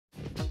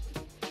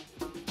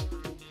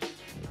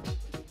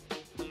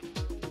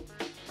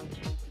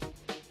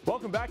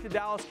Welcome back to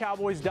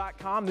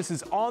DallasCowboys.com. This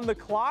is On the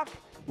Clock,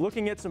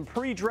 looking at some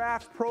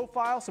pre-draft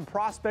profiles, some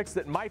prospects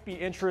that might be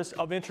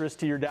of interest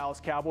to your Dallas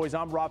Cowboys.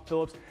 I'm Rob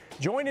Phillips,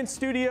 joined in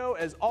studio,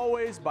 as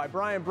always, by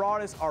Brian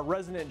Broaddus, our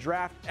resident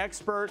draft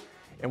expert.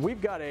 And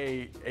we've got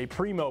a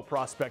primo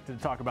prospect to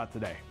talk about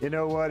today. You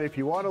know what? If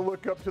you want to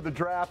look up to the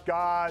draft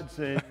gods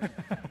and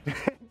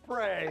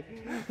pray,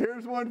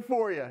 here's one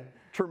for you.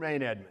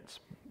 Tremaine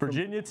Edmunds.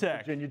 Virginia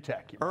Tech. Virginia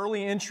Tech.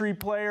 Early entry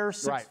player,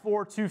 6'4", Right.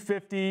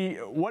 250.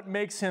 What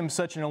makes him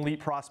such an elite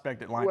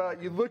prospect at linebacker?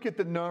 Well, you look at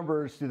the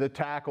numbers, the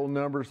tackle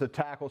numbers, the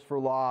tackles for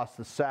loss,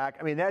 the sack.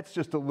 I mean, that's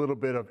just a little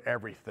bit of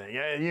everything.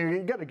 You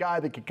got a guy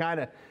that can kind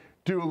of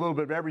do a little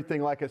bit of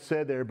everything, like I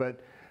said there,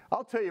 but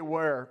I'll tell you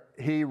where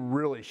he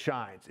really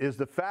shines is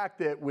the fact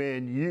that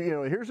when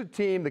here's a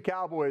team, the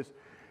Cowboys,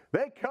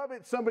 they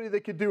covet somebody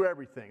that could do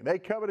everything. They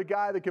covet a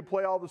guy that can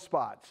play all the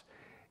spots.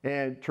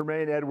 And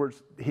Tremaine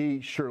Edmunds, he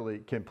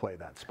surely can play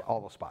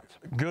all the spots.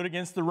 Good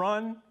against the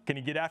run. Can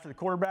he get after the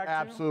quarterback too?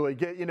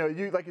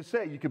 Absolutely. Like you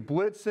say, you can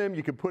blitz him,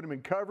 you can put him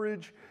in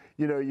coverage.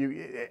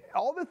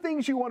 All the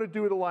things you want to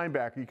do with a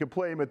linebacker. You can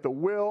play him at the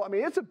will. I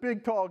mean, it's a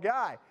big, tall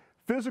guy,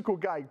 physical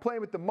guy. You can play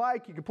him at the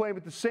Mike. You can play him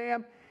at the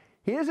Sam.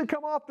 He doesn't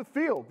come off the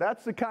field.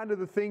 That's the kind of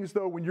the things,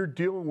 though, when you're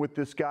dealing with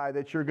this guy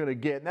that you're going to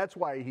get, and that's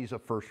why he's a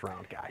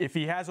first-round guy. If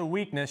he has a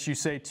weakness, you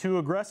say too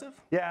aggressive?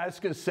 Yeah, it's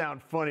going to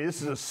sound funny.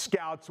 This is a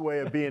scout's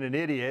way of being an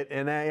idiot,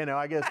 and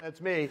I guess that's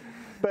me.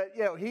 But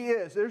he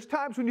is. There's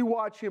times when you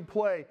watch him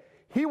play,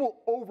 he will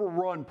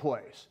overrun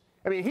plays.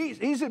 I mean,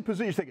 he's in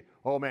position thinking,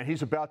 oh man,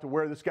 he's about to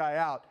wear this guy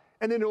out,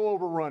 and then he'll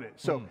overrun it.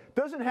 So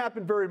doesn't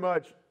happen very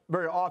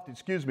often.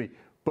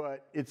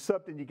 But it's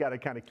something you got to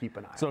kind of keep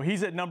an eye on. So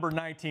he's at number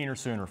 19 or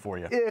sooner for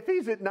you. If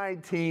he's at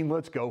 19,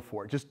 let's go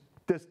for it. Just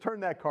turn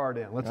that card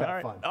in. Let's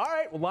have fun. All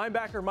right. Well,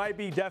 linebacker might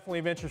be definitely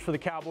of interest for the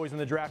Cowboys in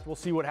the draft. We'll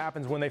see what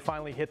happens when they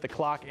finally hit the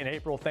clock in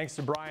April. Thanks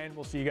to Brian.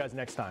 We'll see you guys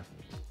next time.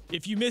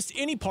 If you missed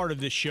any part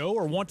of this show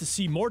or want to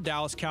see more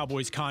Dallas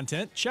Cowboys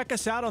content, check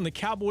us out on the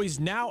Cowboys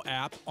Now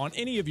app on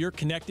any of your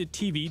connected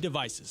TV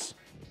devices.